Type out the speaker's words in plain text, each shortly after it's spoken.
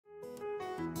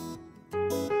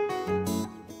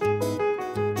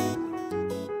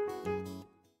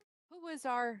is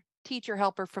our teacher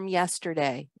helper from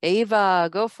yesterday? Ava,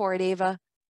 go for it, Ava.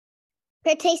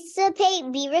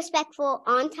 Participate, be respectful,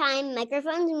 on time,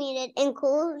 microphones muted,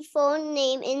 include full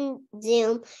name in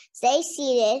Zoom, stay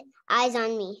seated, eyes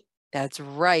on me. That's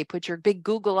right. Put your big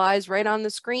Google eyes right on the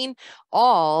screen.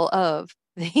 All of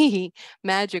the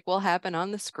magic will happen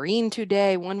on the screen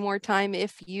today. One more time,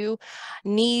 if you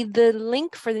need the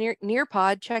link for the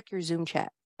Nearpod, check your Zoom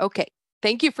chat. Okay,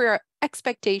 thank you for your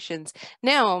expectations.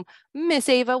 Now, Miss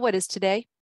Ava, what is today?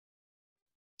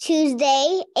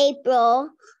 Tuesday, April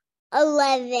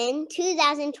 11,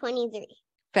 2023.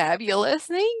 Fabulous.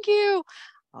 Thank you.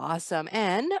 Awesome.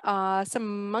 And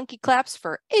some monkey claps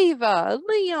for Ava,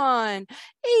 Leon,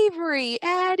 Avery,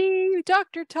 Addie,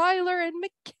 Dr. Tyler, and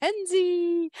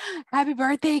Mackenzie. Happy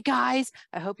birthday, guys.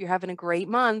 I hope you're having a great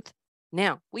month.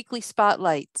 Now, weekly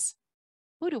spotlights.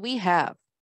 Who do we have?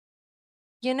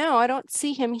 You know, I don't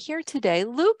see him here today.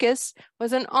 Lucas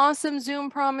was an awesome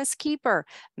Zoom promise keeper.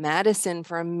 Madison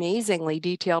for amazingly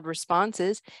detailed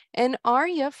responses. And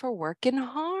Arya for working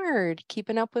hard,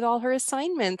 keeping up with all her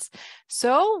assignments.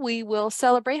 So we will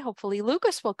celebrate. Hopefully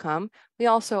Lucas will come. We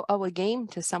also owe a game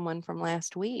to someone from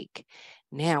last week.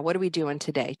 Now, what are we doing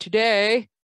today? Today,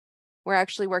 we're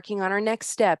actually working on our next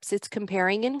steps. It's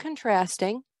comparing and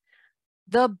contrasting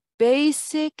the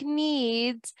basic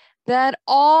needs that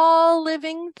all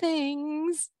living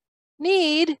things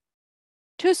need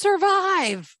to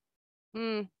survive.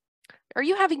 Are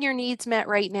you having your needs met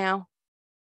right now?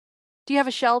 Do you have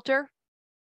a shelter?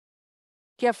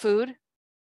 Do you have food?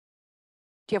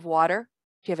 Do you have water?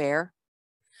 Do you have air?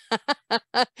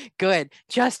 Good.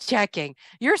 Just checking.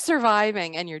 You're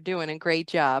surviving and you're doing a great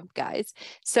job, guys.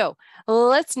 So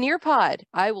let's Nearpod.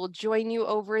 I will join you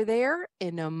over there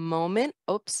in a moment.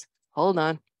 Oops, hold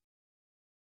on.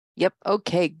 Yep.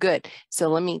 Okay, good. So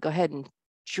let me go ahead and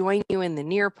join you in the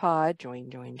Nearpod.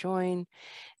 Join.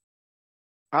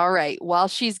 All right. While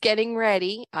she's getting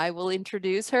ready, I will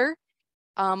introduce her.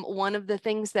 One of the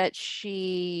things that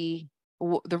the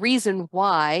reason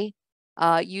why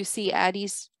you see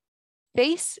Addie's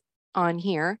face on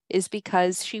here is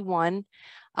because she won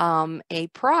a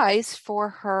prize for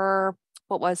her,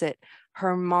 what was it?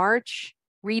 Her March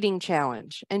reading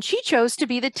challenge. And she chose to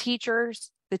be the teacher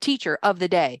of the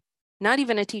day. Not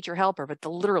even a teacher helper, but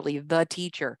literally the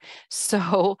teacher.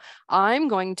 So I'm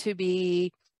going to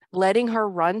be letting her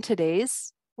run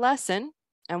today's lesson.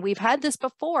 And we've had this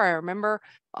before. I remember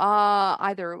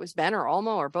either it was Ben or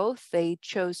Alma or both. They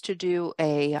chose to do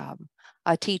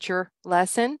a teacher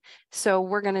lesson. So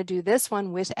we're going to do this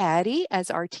one with Addie as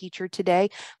our teacher today.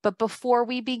 But before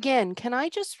we begin, can I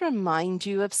just remind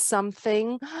you of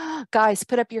something? Guys,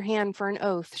 put up your hand for an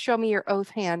oath. Show me your oath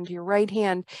hand, your right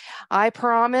hand. I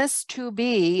promise to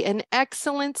be an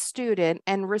excellent student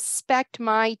and respect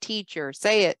my teacher.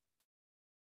 Say it.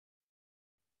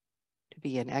 To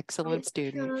be an excellent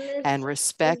student and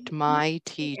respect my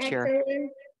teacher.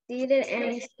 And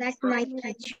respect my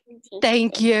teacher.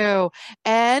 Thank you.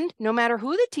 And no matter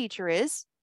who the teacher is,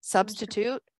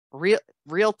 substitute,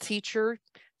 real teacher,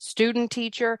 student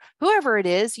teacher, whoever it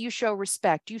is, you show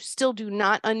respect. You still do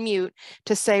not unmute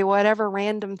to say whatever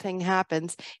random thing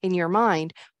happens in your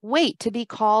mind. Wait to be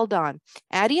called on.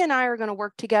 Addie and I are going to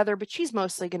work together, but she's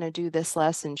mostly going to do this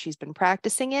lesson. She's been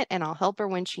practicing it, and I'll help her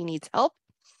when she needs help.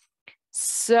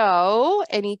 So,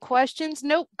 any questions?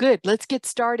 Nope. Good. Let's get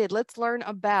started. Let's learn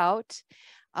about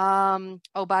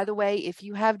oh, by the way, if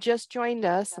you have just joined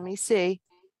us, let me see.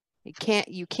 You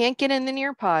can't get in the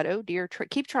Nearpod. Oh dear,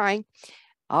 keep trying.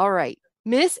 All right.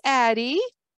 Miss Addie,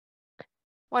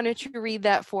 why don't you read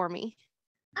that for me?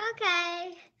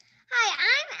 Okay. Hi,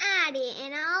 I'm Addie,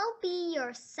 and I'll be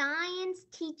your science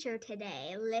teacher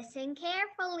today. Listen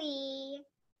carefully.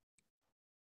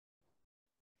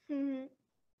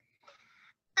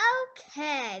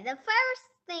 Okay, the first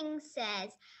thing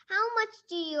says, how much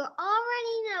do you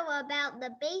already know about the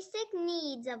basic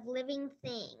needs of living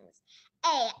things?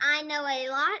 A, I know a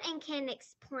lot and can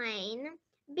explain.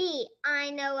 B,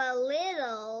 I know a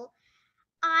little.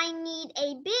 I need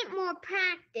a bit more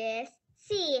practice.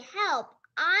 C, help.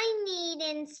 I need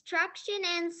instruction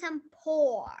and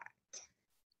support.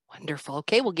 Wonderful.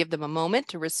 Okay, we'll give them a moment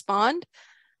to respond.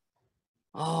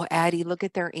 Oh, Addie, look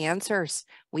at their answers.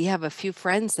 We have a few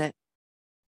friends that,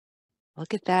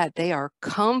 look at that. They are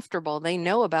comfortable. They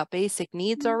know about basic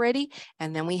needs already.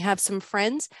 And then we have some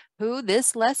friends who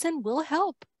this lesson will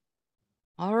help.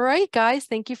 All right, guys,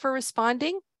 thank you for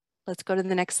responding. Let's go to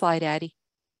the next slide, Addie.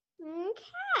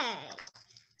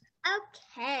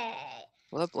 Okay.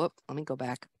 Whoop. Let me go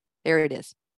back. There it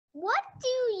is. What do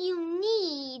you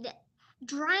need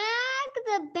Drag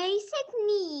the basic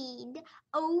need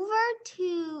over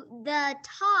to the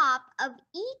top of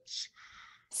each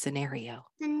scenario.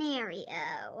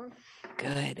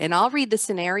 Good. And I'll read the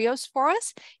scenarios for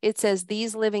us. It says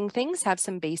these living things have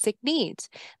some basic needs.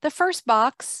 The first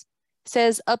box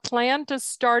says a plant is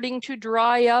starting to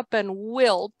dry up and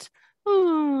wilt.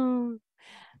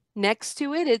 Next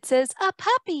to it, it says a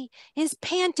puppy is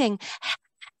panting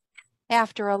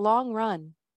after a long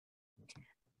run.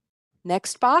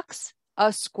 Next box,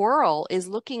 a squirrel is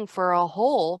looking for a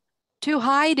hole to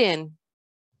hide in.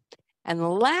 And the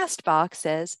last box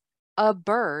says a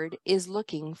bird is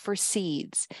looking for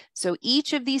seeds. So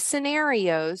each of these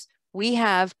scenarios, we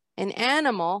have an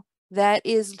animal that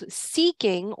is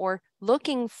seeking or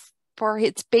looking for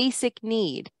its basic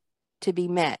need to be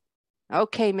met.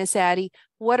 Okay, Miss Addie,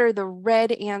 what are the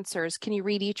red answers? Can you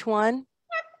read each one?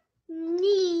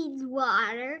 Needs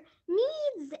water,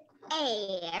 needs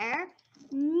air,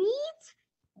 needs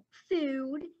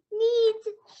food, needs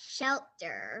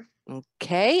shelter.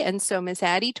 Okay, and so Miss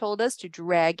Addie told us to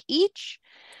drag each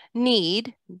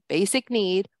need, basic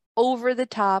need, over the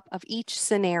top of each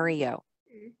scenario.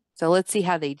 So let's see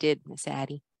how they did, Miss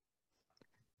Addie.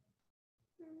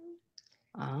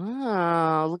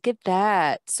 Oh, look at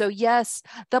that. So yes,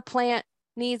 the plant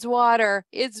needs water.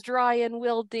 It's dry and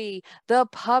wilty. The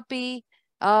puppy,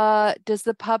 does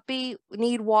the puppy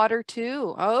need water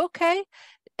too? Okay.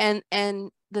 And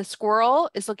the squirrel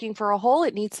is looking for a hole.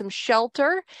 It needs some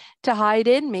shelter to hide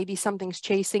in. Maybe something's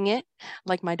chasing it,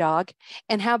 like my dog.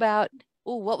 And how about,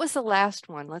 oh, what was the last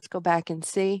one? Let's go back and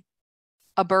see.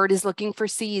 A bird is looking for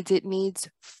seeds. It needs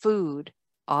food.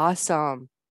 Awesome.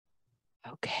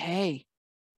 Okay.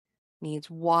 Needs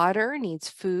water, needs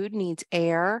food, needs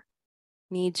air,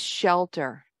 needs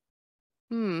shelter.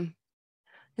 Is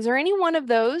there any one of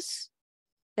those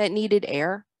that needed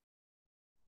air?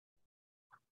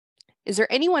 Is there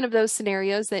any one of those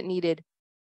scenarios that needed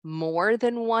more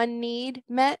than one need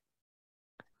met?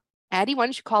 Addie, why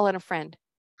don't you call in a friend?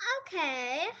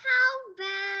 Okay,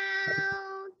 how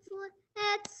about,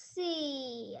 let's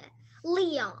see,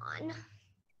 Leon.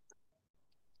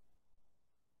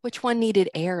 Which one needed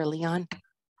air, Leon?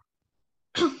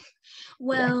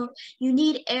 Well, you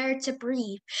need air to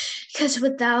breathe, because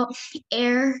without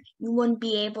air, you wouldn't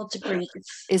be able to breathe.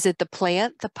 Is it the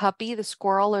plant, the puppy, the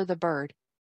squirrel, or the bird?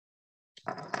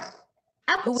 I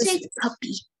would say the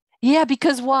puppy. Yeah,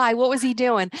 because why? What was he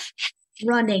doing?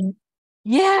 Running.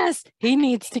 Yes, he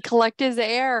needs to collect his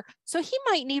air. So he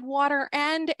might need water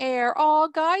and air. Oh,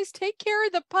 guys, take care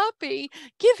of the puppy.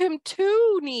 Give him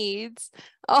 2 needs.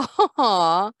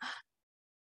 Oh,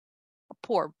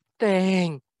 poor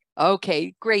thing.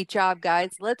 Okay, great job,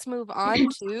 guys. Let's move on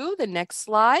to the next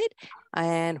slide.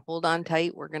 And hold on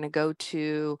tight. We're going to go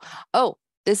to, oh,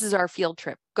 this is our field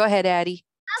trip. Go ahead, Addie.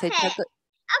 Okay.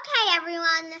 Okay,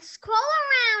 everyone, scroll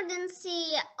around and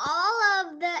see all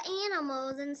of the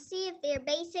animals and see if their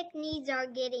basic needs are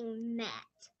getting met.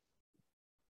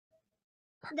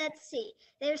 Let's see.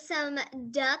 There's some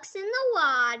ducks in the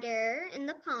water, in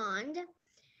the pond,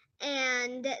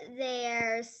 and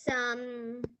there's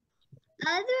some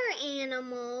other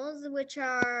animals, which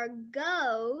are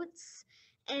goats,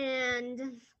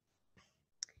 and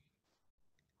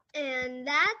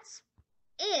that's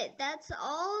it. That's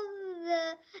all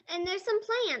and there's some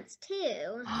plants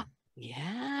too.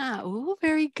 Yeah. Oh,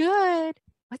 very good.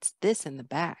 What's this in the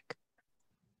back?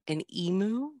 An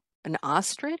emu? An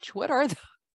ostrich? What are those?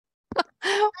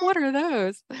 What are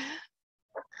those?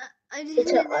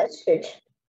 It's an ostrich.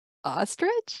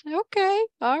 Ostrich? Okay.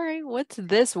 All right. What's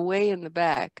this way in the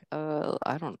back?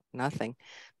 I don't, nothing.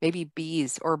 Maybe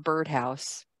bees or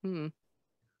birdhouse. Let me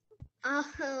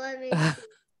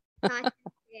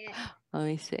see. Let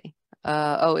me see.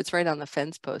 Oh, it's right on the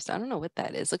fence post. I don't know what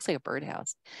that is. Looks like a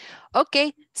birdhouse.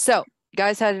 Okay. So you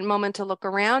guys had a moment to look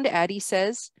around. Addie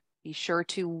says, be sure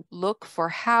to look for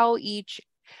how each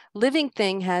living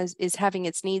thing is having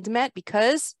its needs met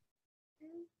because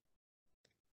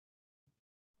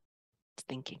it's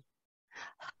thinking.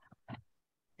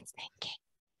 It's thinking.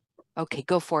 Okay,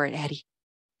 go for it, Addie.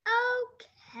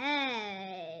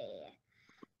 Okay.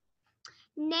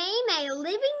 Name a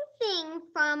living thing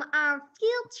from our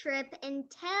field trip and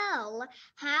tell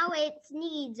how its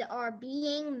needs are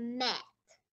being met.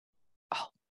 Oh,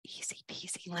 easy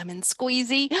peasy lemon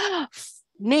squeezy.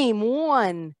 Name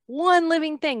one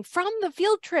living thing from the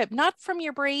field trip, not from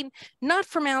your brain, not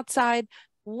from outside.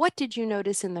 What did you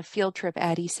notice in the field trip,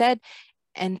 Addie said,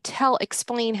 and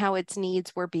explain how its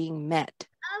needs were being met.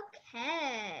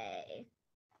 Okay.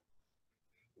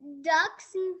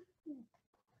 Ducks.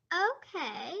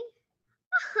 Okay.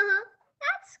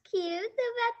 That's cute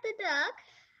about the duck.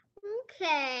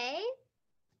 Okay.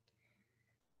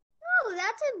 Oh,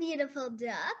 that's a beautiful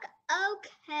duck.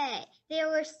 Okay.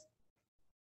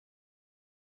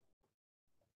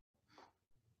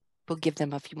 We'll give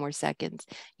them a few more seconds.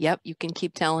 Yep, you can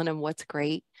keep telling them what's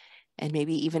great and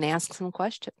maybe even ask some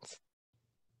questions.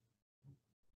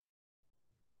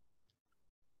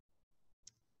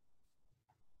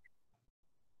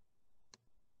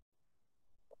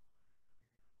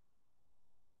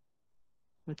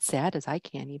 What's sad is I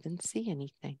can't even see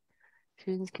anything.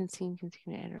 Students can see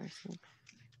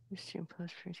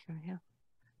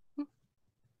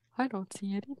I don't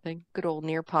see anything. Good old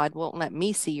Nearpod won't let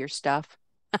me see your stuff.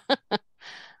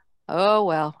 Oh,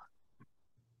 well.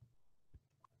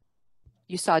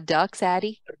 You saw ducks,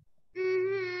 Addie?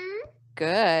 Mm-hmm.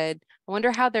 Good. I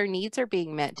wonder how their needs are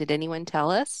being met. Did anyone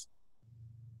tell us?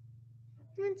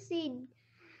 Let's see.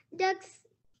 Ducks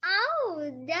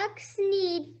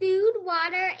need food,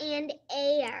 water, and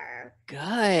air.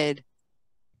 Good.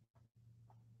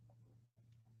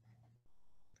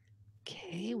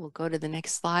 Okay, we'll go to the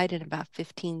next slide in about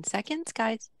 15 seconds,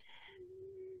 guys.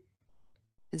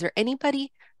 Is there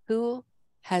anybody who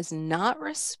has not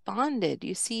responded?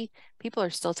 You see, people are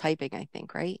still typing, I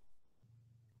think, right?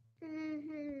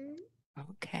 Mm-hmm.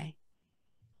 Okay.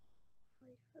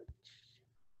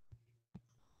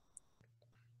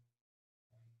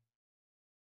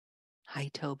 Hi,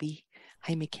 Toby.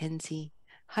 Hi, Mackenzie.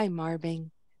 Hi,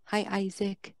 Marvin. Hi,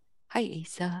 Isaac. Hi,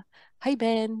 Asa. Hi,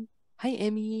 Ben. Hi,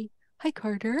 Emmy. Hi,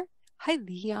 Carter. Hi,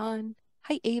 Leon.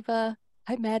 Hi, Ava.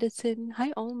 Hi, Madison.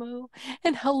 Hi, Olmo.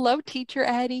 And hello, Teacher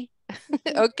Addie.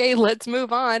 Okay, let's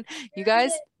move on. You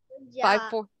guys, Good 5,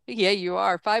 job. 4. Yeah, you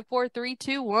are. 5, 4, 3,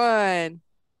 2, 1.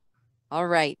 All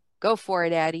right, go for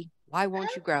it, Addie. Why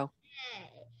won't you grow? Okay.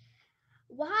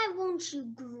 Why won't you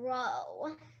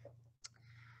grow?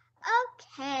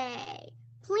 Okay.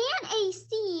 Plant a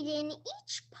seed in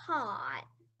each pot.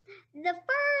 The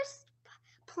first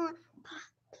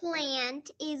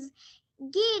plant is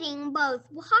getting both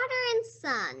water and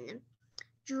sun.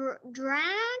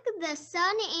 Drag the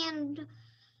sun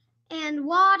and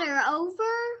water over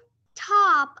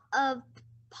top of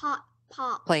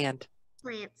Plant.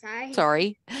 plant.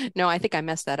 Sorry. No, I think I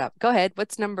messed that up. Go ahead.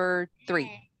 What's number 3?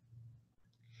 Okay.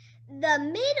 The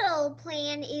middle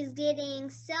plant is getting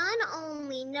sun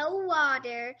only, no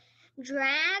water.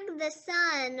 Drag the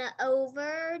sun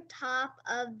over top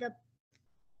of the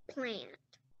plant.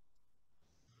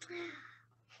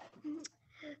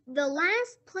 The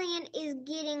last plant is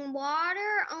getting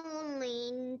water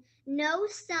only, no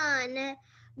sun.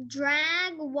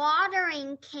 Drag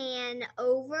watering can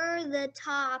over the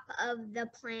top of the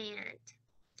plant.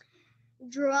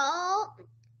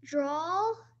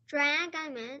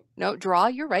 No, draw,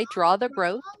 you're right. Draw the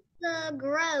growth. The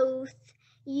growth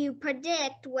you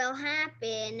predict will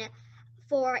happen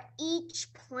for each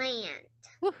plant.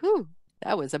 Woohoo!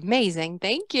 That was amazing.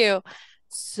 Thank you.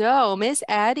 So Miss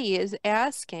Addie is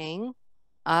asking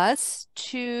us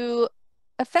to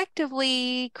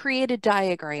effectively create a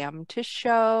diagram to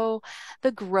show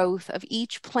the growth of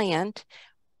each plant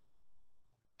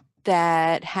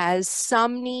that has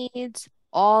some needs,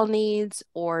 all needs,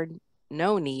 or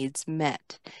no needs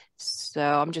met. So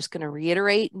I'm just going to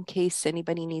reiterate in case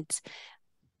anybody needs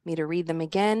me to read them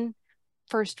again.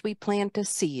 First, we plant a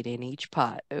seed in each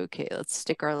pot. Okay, let's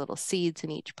stick our little seeds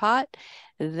in each pot.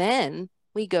 Then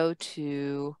we go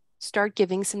to start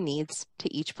giving some needs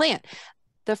to each plant.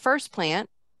 The first plant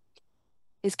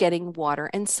is getting water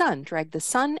and sun. Drag the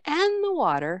sun and the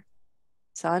water,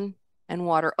 sun and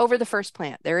water over the first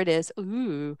plant. There it is.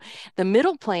 Ooh. The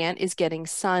middle plant is getting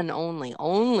sun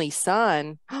only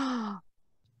sun.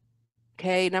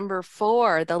 Okay, number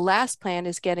 4, the last plant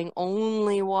is getting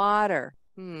only water.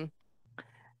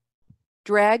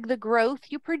 Drag the growth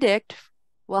you predict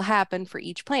will happen for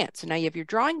each plant. So now you have your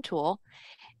drawing tool,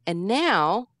 and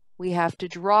now we have to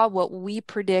draw what we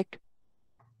predict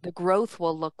the growth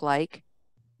will look like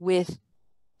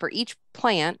for each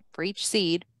plant, for each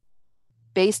seed,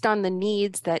 based on the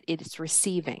needs that it is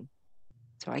receiving.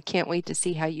 So I can't wait to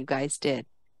see how you guys did.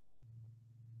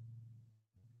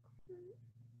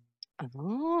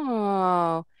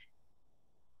 Oh,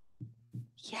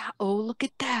 yeah. Oh, look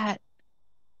at that.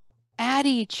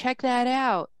 Addie, check that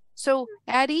out. So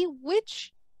Addie,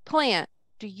 which plant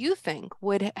do you think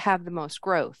would have the most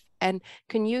growth? And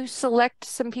can you select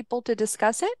some people to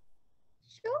discuss it?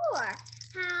 Sure.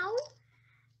 How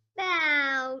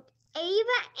about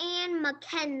Ava and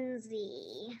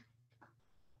Mackenzie?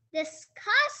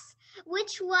 Discuss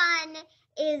which one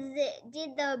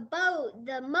did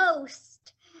the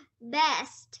most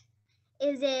best.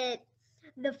 Is it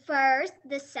The first,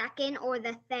 the second, or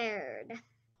the third?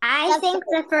 I think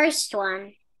the first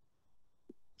one.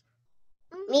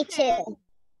 Me Okay. too.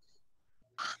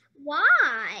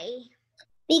 Why?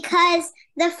 Because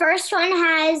the first one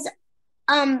has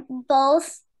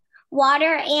both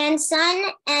water and sun,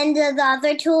 and the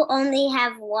other two only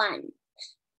have one.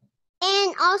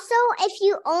 And also, if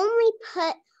you only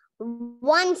put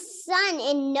one sun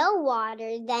and no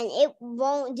water, then it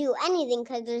won't do anything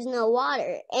because there's no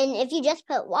water. And if you just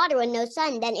put water with no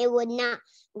sun, then it would not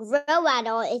grow at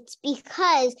all. It's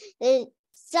because the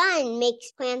sun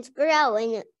makes plants grow,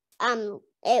 and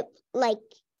it like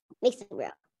makes them grow.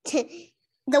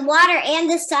 The water and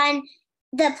the sun,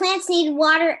 the plants need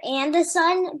water and the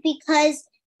sun because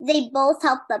they both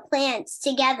help the plants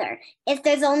together. If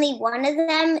there's only one of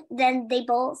them, then they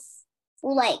both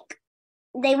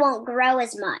they won't grow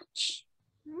as much.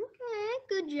 Okay,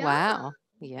 good job. Wow.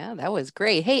 Yeah, that was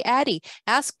great. Hey, Addie,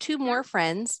 ask two more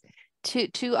friends,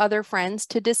 two other friends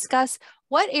to discuss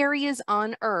what areas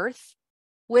on Earth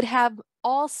would have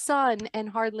all sun and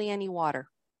hardly any water.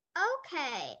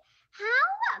 Okay, how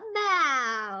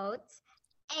about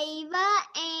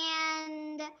Ava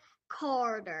and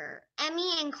Carter?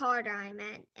 Emmy and Carter, I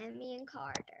meant. Emmy and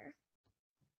Carter.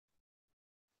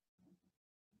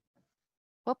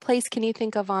 What place can you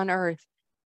think of on Earth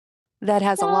that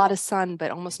has a lot of sun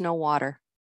but almost no water?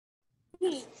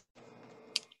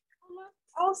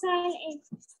 All sun and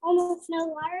almost no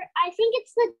water. I think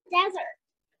it's the desert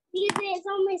because it's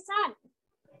only sun.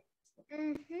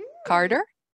 Mm-hmm. Carter?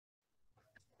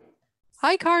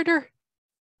 Hi, Carter.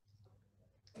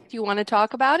 Do you want to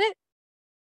talk about it?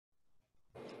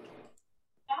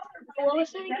 What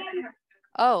was it again?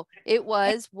 Oh, it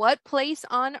was what place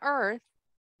on Earth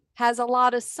has a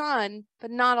lot of sun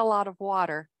but not a lot of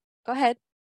water? Go ahead.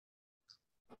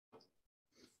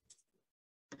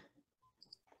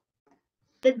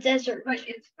 The desert. But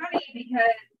it's funny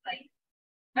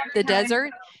because The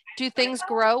desert? Do things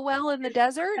grow well in the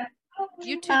desert?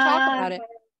 You two talk about it.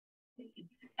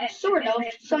 Sort of.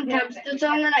 Sometimes there's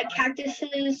only like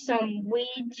cactuses, some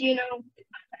weeds, you know.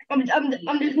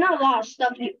 There's not a lot of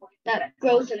stuff that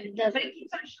grows in the desert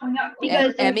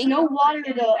because there's Emmy? no water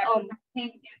to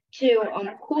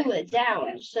cool it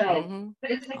down. So Mhm.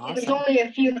 there's Awesome. only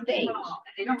a few things.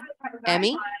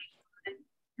 Emmy?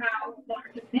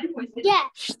 Yeah.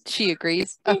 She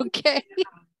agrees. Okay.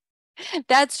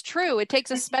 That's true. It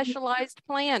takes a specialized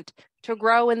plant to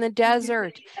grow in the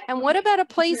desert. And what about a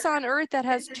place on Earth that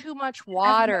has too much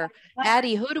water?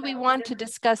 Addie, who do we want to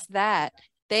discuss that?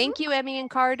 Thank you, Emmy and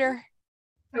Carter.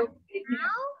 How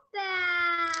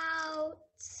about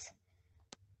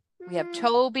We have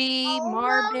Toby, Olo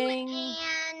Marvin,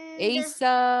 and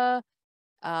Asa,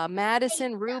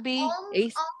 Madison, Ruby.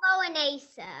 Olo and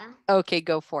Asa. Okay,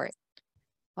 go for it.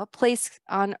 What place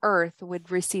on Earth would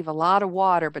receive a lot of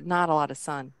water but not a lot of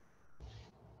sun?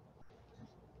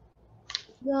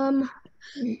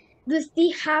 The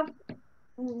sea have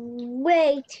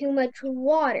way too much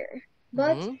water,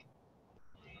 but Mhm.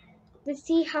 the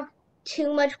sea have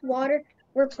too much water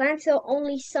where plants, so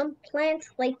only some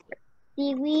plants like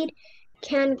seaweed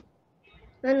can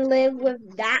live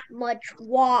with that much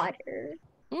water.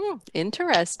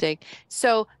 Interesting.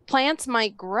 So plants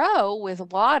might grow with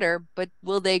water, but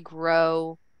will they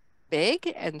grow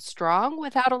big and strong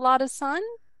without a lot of sun?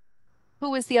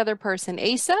 Who is the other person?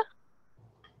 Asa?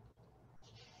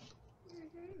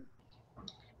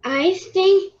 I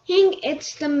think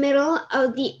it's the middle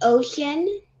of the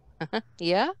ocean,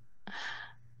 Yeah.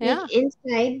 Yeah. like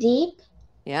inside deep.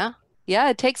 Yeah. Yeah.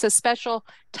 It takes a special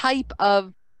type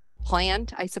of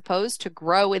plant, I suppose, to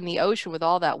grow in the ocean with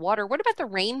all that water. What about the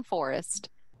rainforest?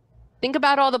 Think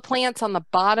about all the plants on the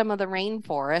bottom of the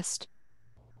rainforest.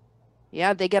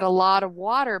 Yeah, they get a lot of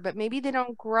water, but maybe they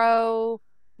don't grow.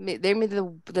 Maybe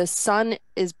the sun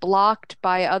is blocked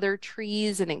by other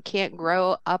trees and it can't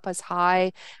grow up as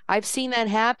high. I've seen that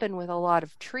happen with a lot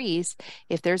of trees.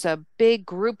 If there's a big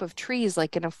group of trees,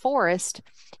 like in a forest,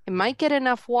 it might get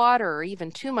enough water or even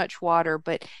too much water,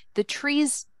 but the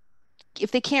trees,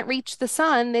 if they can't reach the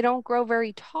sun, they don't grow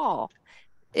very tall.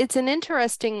 It's an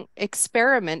interesting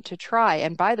experiment to try.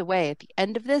 And by the way, at the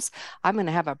end of this, I'm going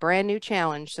to have a brand new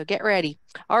challenge. So get ready.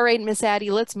 All right, Miss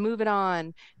Addie, let's move it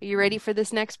on. Are you ready for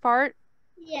this next part?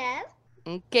 Yes.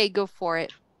 Okay, go for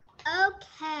it.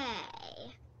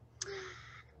 Okay.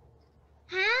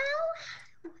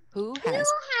 Who Who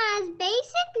has? has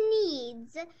basic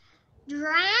needs?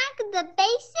 Drag the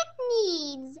basic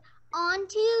needs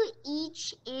onto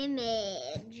each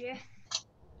image.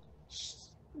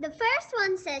 The first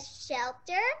one says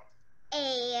shelter,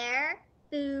 air,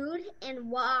 food,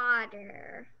 and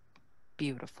water.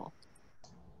 Beautiful.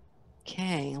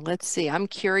 Okay, let's see. I'm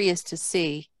curious to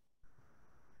see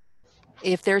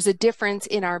if there's a difference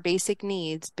in our basic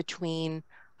needs between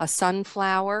a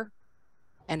sunflower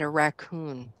and a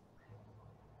raccoon.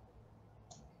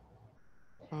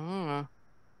 Hmm.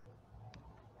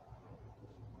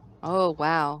 Oh,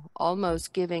 wow.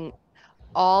 Almost giving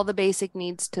all the basic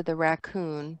needs to the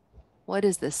raccoon. What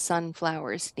is the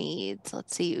sunflower's needs?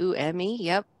 Let's see. Ooh, Emmy.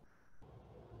 Yep.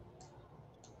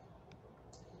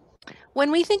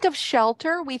 When we think of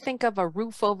shelter, we think of a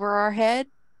roof over our head.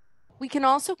 We can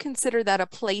also consider that a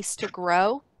place to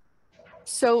grow.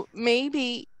 So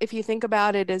maybe if you think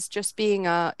about it as just being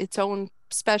its own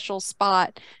special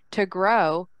spot to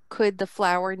grow, could the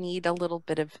flower need a little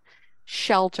bit of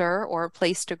shelter or a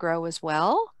place to grow as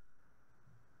well?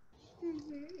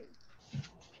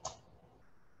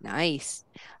 Nice.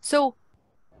 So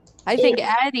I think,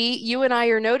 Addie, you and I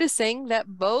are noticing that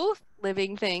both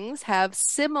living things have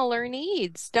similar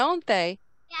needs, don't they?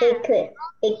 It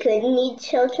could need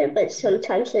shelter, but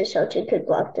sometimes the shelter could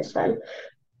block the sun.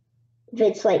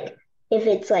 If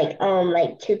it's like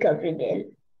too covered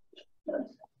in.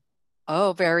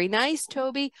 Oh, very nice,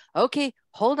 Toby. Okay,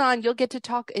 hold on. You'll get to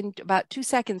talk in about 2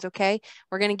 seconds, okay?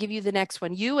 We're going to give you the next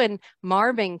one. You and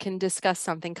Marvin can discuss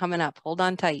something coming up. Hold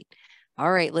on tight.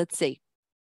 All right, let's see.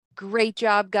 Great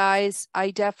job, guys.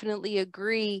 I definitely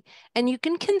agree. And you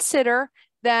can consider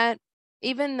that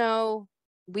even though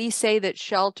we say that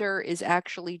shelter is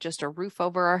actually just a roof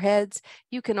over our heads,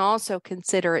 you can also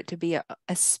consider it to be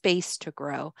a space to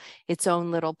grow, its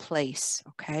own little place,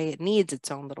 okay? It needs its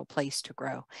own little place to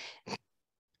grow.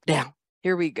 Now,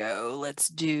 here we go. Let's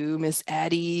do Miss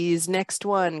Addie's next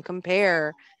one.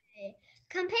 Compare.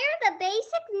 Compare the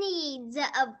basic needs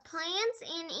of plants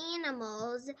and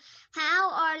animals. How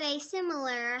are they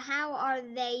similar? How are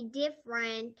they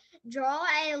different? Draw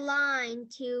a line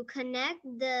to connect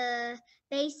the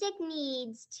basic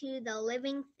needs to the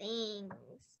living things.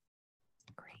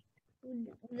 Great.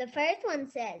 The first one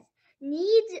says,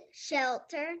 needs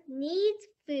shelter, needs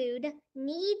food,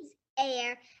 needs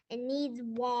air, and needs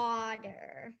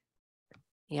water.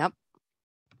 Yep.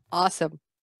 Awesome.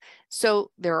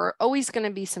 So there are always going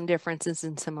to be some differences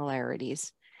and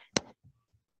similarities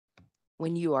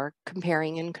when you are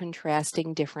comparing and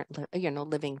contrasting different,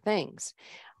 living things.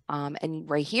 And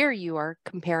right here, you are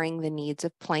comparing the needs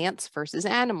of plants versus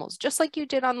animals, just like you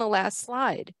did on the last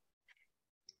slide.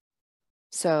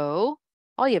 So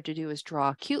all you have to do is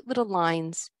draw cute little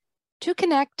lines to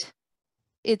connect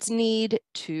its need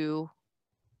to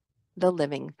the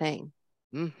living thing.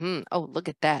 Oh, look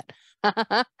at that.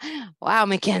 Wow,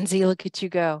 Mackenzie, look at you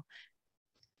go.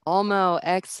 Olmo,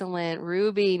 excellent.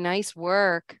 Ruby, nice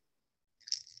work.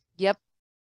 Yep.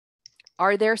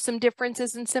 Are there some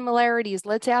differences and similarities?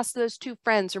 Let's ask those two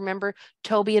friends. Remember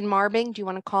Toby and Marvin? Do you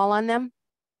want to call on them?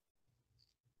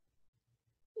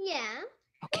 Yeah.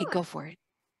 Okay, go for it.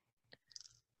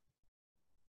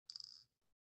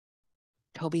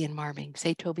 Toby and Marvin.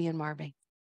 Say Toby and Marvin.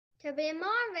 Toby and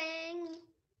Marvin.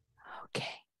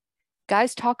 Okay.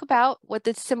 Guys, talk about what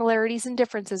the similarities and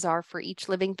differences are for each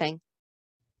living thing.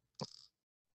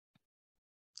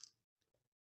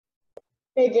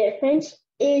 The difference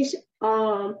is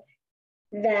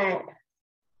that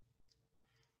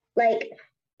like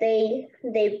they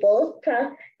both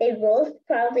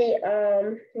probably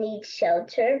need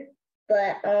shelter,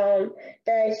 but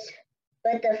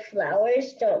the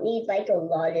flowers don't need like a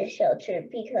lot of shelter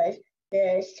because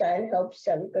the sun helps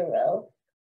them grow.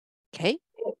 Okay.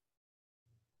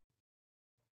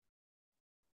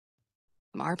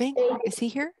 Marvin, is he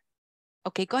here?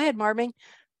 Okay, go ahead, Marvin.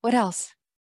 What else?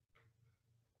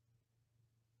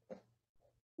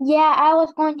 Yeah, I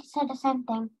was going to say the same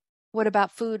thing. What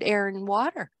about food, air, and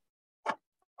water?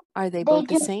 Are they both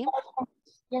the same?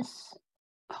 Yes.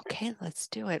 Okay, let's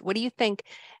do it. What do you think?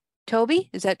 Toby,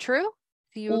 is that true?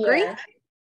 Do you agree? Yeah.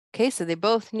 Okay, so they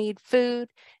both need food,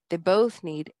 they both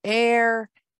need air,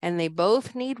 and they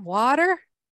both need water.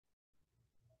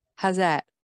 How's that?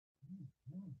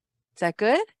 Is that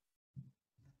good?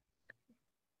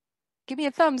 Give me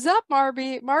a thumbs up,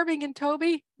 Marvin and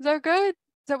Toby. Is that good?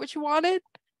 Is that what you wanted?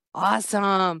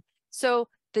 Awesome. So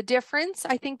the difference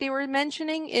I think they were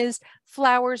mentioning is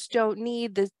flowers don't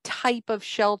need the type of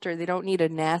shelter. They don't need a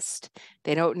nest.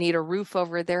 They don't need a roof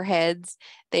over their heads.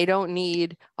 They don't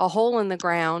need a hole in the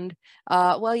ground.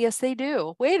 Well, yes, they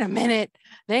do. Wait a minute.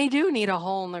 They do need a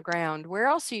hole in the ground. Where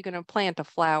else are you going to plant a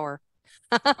flower?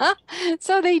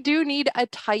 So they do need a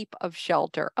type of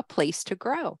shelter, a place to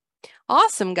grow.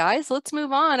 Awesome, guys. Let's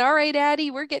move on. All right,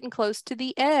 Addie, we're getting close to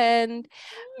the end.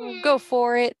 Go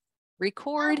for it.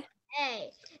 Record.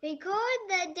 A. Record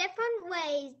the different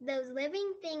ways those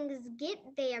living things get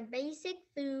their basic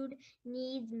food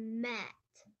needs met.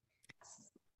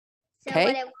 So Okay.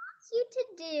 what it wants you to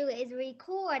do is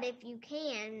record if you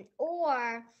can,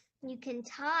 or you can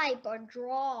type or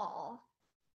draw.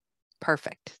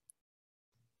 Perfect.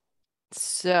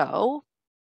 So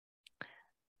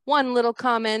one little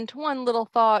comment, one little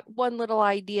thought, one little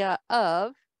idea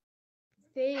of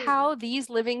how these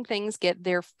living things get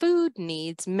their food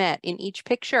needs met in each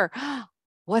picture.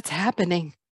 What's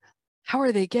happening? How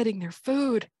are they getting their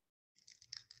food?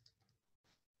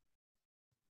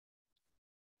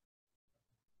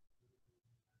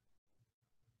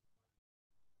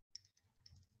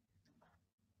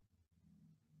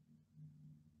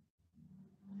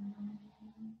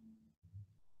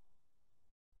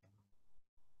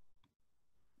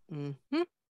 Mm-hmm.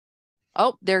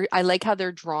 Oh, I like how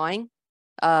they're drawing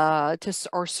or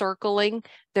circling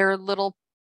their little,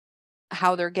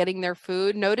 how they're getting their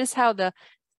food. Notice how the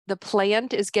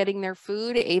plant is getting their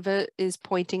food. Ava is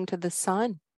pointing to the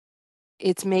sun.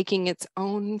 It's making its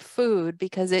own food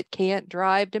because it can't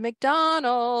drive to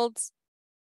McDonald's.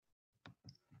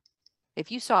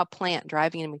 If you saw a plant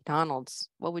driving to McDonald's,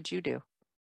 what would you do?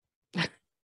 I'd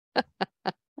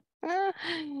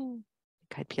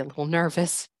be a little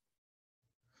nervous.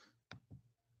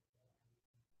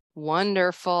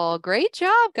 Wonderful. Great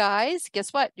job, guys.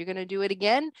 Guess what? You're going to do it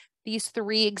again. These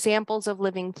 3 examples of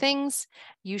living things,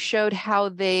 you showed how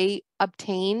they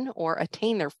obtain or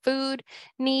attain their food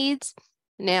needs.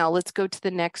 Now let's go to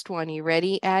the next one. You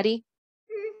ready, Addie?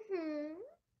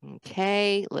 Mm-hmm.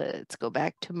 Okay, let's go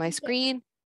back to my screen.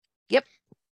 Yep.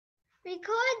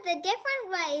 Record the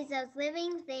different ways those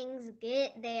living things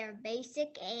get their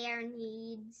basic air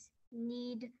needs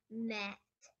met.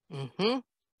 Mm-hmm.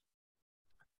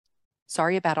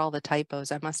 Sorry about all the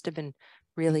typos. I must have been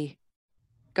really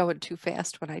going too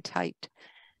fast when I typed.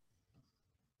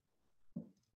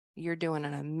 You're doing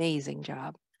an amazing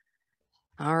job.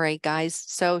 All right, guys.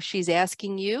 So she's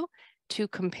asking you to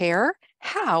compare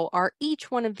how are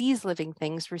each one of these living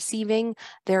things receiving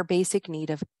their basic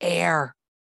need of air.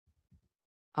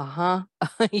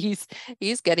 He's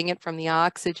getting it from the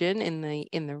oxygen in the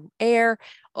air.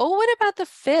 Oh, what about the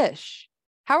fish?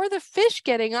 How are the fish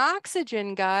getting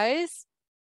oxygen, guys?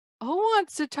 Who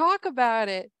wants to talk about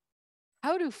it?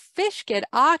 How do fish get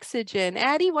oxygen?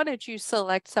 Addie, why don't you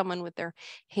select someone with their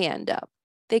hand up?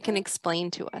 They can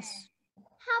explain to us.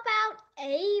 How about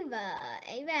Ava?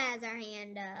 Ava has her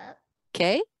hand up.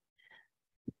 Okay.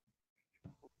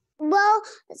 Well,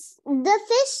 the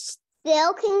fish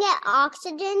still can get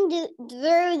oxygen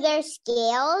through their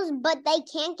scales, but they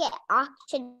can't get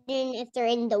oxygen if they're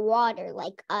in the water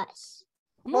like us.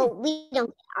 Well, we don't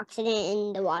get oxygen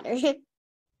in the water.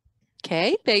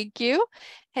 Okay, thank you.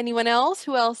 Anyone else?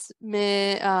 Who else?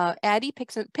 Addie,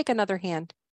 pick another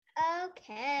hand.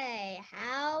 Okay,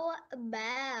 how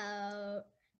about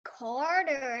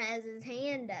Carter has his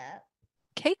hand up?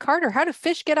 Okay, Carter, how do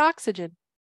fish get oxygen?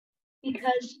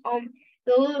 Because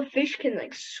the little fish can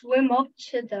like swim up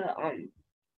to the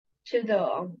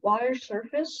water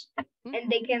surface,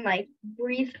 and they can like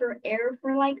breathe for air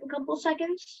for like a couple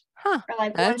seconds, or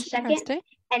like 1 second,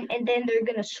 and then they're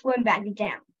gonna swim back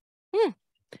down.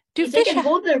 Do they fish can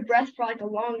hold their breath for like a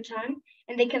long time,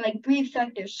 and they can like breathe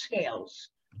through their scales.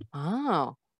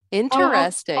 Oh,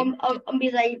 interesting.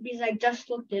 Because I just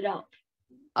looked it up.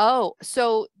 Oh,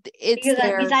 so it's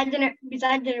because I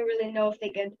didn't really know if they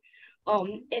could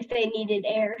if they needed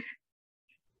air.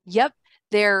 Yep,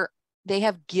 they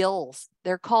have gills.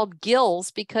 They're called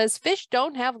gills because fish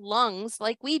don't have lungs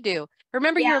like we do.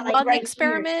 Remember your lung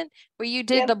experiment where you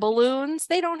did the balloons?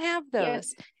 They don't have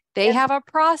those. Yep. They have a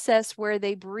process where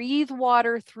they breathe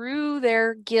water through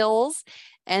their gills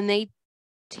and they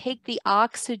take the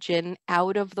oxygen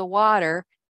out of the water,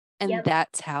 and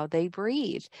that's how they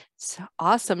breathe. So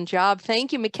awesome job.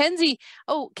 Thank you, Mackenzie.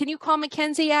 Oh, can you call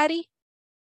Mackenzie, Addie?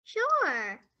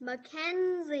 Sure,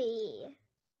 Mackenzie.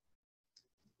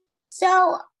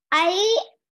 So I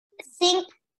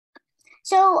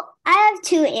have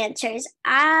 2 answers.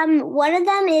 One of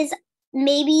them is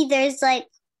maybe there's like,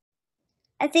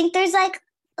 I think there's like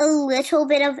a little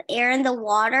bit of air in the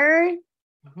water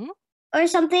or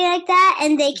something like that,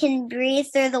 and they can breathe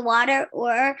through the water,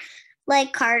 or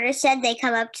like Carter said, they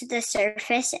come up to the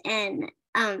surface and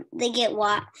they get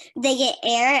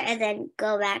air and then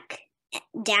go back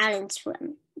down and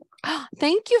swim.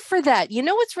 Thank you for that. You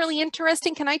know what's really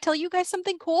interesting? Can I tell you guys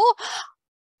something cool?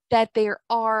 That there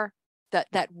are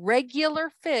that regular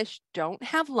fish don't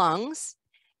have lungs,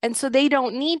 and so they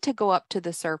don't need to go up to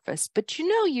the surface. But you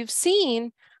know, you've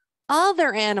seen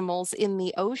other animals in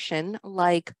the ocean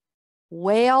like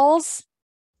whales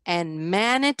and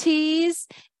manatees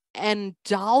and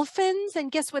dolphins.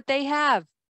 And guess what they have?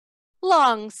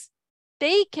 Lungs.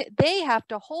 They have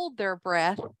to hold their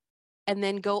breath and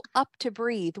then go up to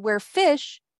breathe, where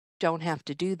fish don't have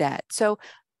to do that. So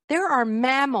there are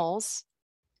mammals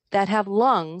that have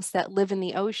lungs that live in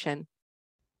the ocean.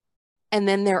 And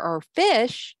then there are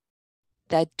fish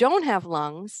that don't have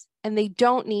lungs and they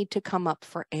don't need to come up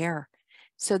for air.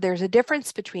 So there's a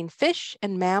difference between fish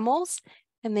and mammals,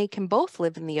 and they can both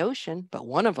live in the ocean, but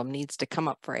one of them needs to come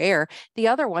up for air. The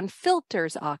other one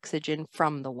filters oxygen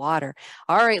from the water.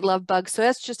 All right, love bugs. So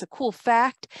that's just a cool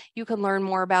fact. You can learn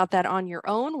more about that on your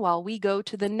own while we go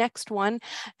to the next one.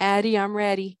 Addie, I'm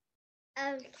ready.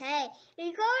 Okay,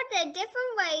 we go to different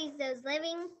ways those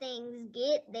living things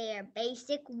get their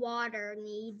basic water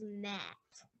needs met.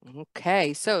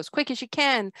 Okay, so as quick as you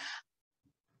can,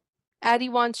 Addie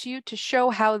wants you to show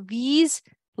how these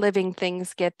living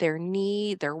things get their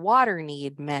water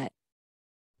need met.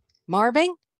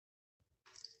 Marvin?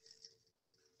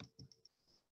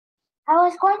 I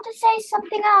was going to say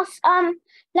something else.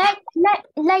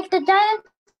 Like the giant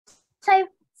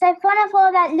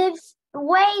siphonophore that lives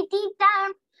way deep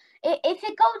down. If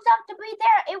it goes up to breathe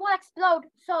air, it will explode.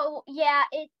 So yeah,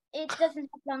 it doesn't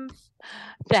have lungs.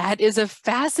 That is a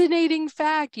fascinating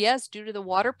fact. Yes, due to the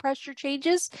water pressure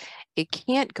changes, it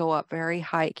can't go up very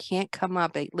high. It can't come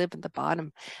up. They live at the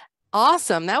bottom.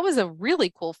 Awesome. That was a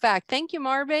really cool fact. Thank you,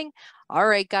 Marvin. All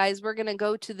right, guys, we're going to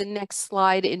go to the next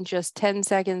slide in just 10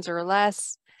 seconds or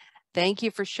less. Thank you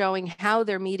for showing how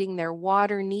they're meeting their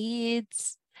water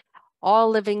needs. All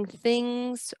living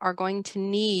things are going to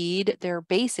need their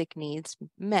basic needs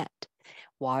met: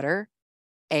 water,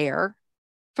 air,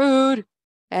 food,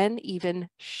 and even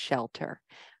shelter.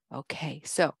 Okay,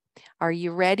 so are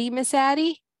you ready, Miss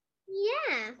Addie?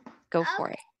 Yeah. Go for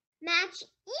it. Match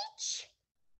each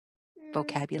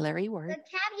Vocabulary word.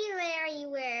 vocabulary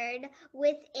word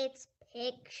with its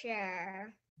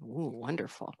picture. Ooh,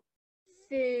 wonderful.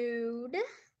 Food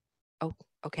Oh,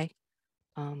 okay.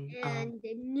 and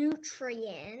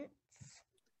nutrients.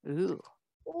 Ooh.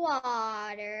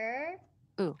 Water.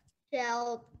 Ooh.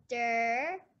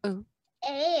 Shelter. Ooh.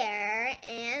 Air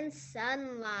and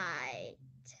sunlight.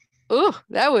 Ooh,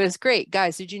 that was great.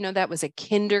 Guys, did you know that was a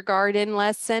kindergarten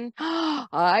lesson?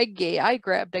 I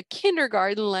grabbed a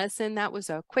kindergarten lesson. That was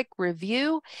a quick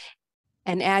review.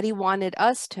 And Addie wanted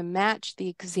us to match the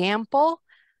example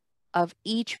of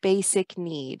each basic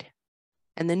need.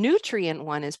 And the nutrient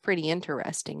one is pretty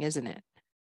interesting, isn't it?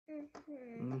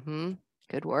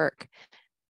 Good work.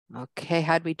 Okay,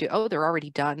 how'd we do? Oh, they're already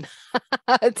done.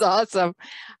 It's awesome.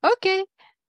 Okay.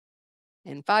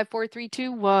 In 5, 4, 3,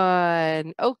 2,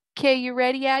 1. Okay, you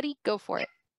ready, Addie? Go for it.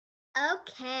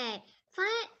 Okay.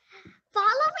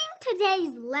 Following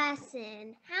today's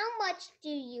lesson, how much do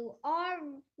you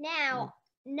now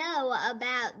know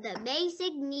about the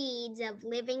basic needs of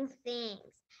living things?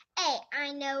 A,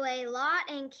 I know a lot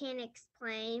and can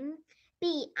explain.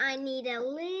 B, I need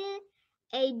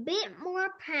a bit more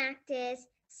practice.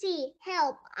 C,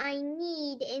 help, I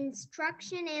need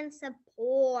instruction and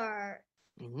support.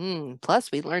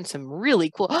 Plus, we learned some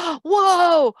really cool.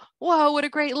 Whoa, what a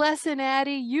great lesson,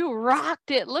 Addie. You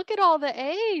rocked it. Look at all the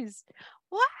A's.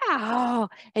 Wow.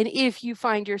 And if you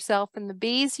find yourself in the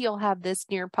B's, you'll have this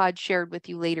Nearpod shared with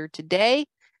you later today.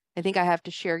 I think I have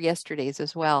to share yesterday's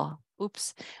as well.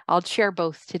 Oops, I'll share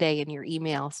both today in your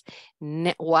emails.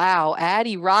 Wow,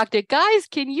 Addie rocked it. Guys,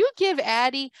 can you give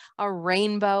Addie a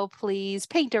rainbow, please?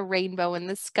 Paint a rainbow in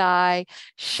the sky.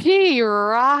 She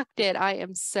rocked it. I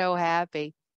am so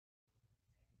happy.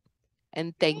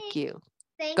 And thank you.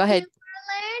 Go ahead.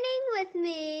 Thank you for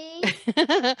learning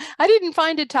with me. I didn't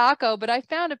find a taco, but I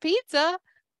found a pizza.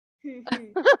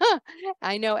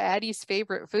 I know Addie's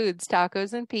favorite foods,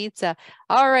 tacos and pizza.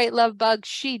 All right, love bugs.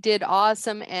 She did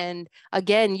awesome. And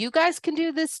again, you guys can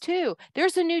do this too.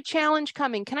 There's a new challenge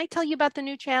coming. Can I tell you about the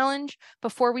new challenge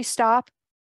before we stop?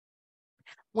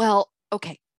 Well,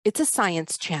 okay, it's a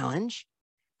science challenge.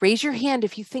 Raise your hand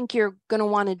if you think you're going to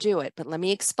want to do it, but let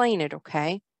me explain it,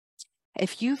 okay?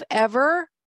 If you've ever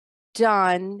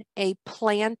done a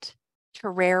plant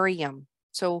terrarium,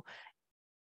 so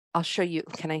I'll show you.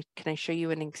 Can I show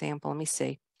you an example? Let me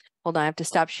see. Hold on, I have to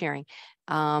stop sharing.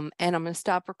 And I'm going to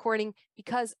stop recording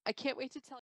because I can't wait to tell you.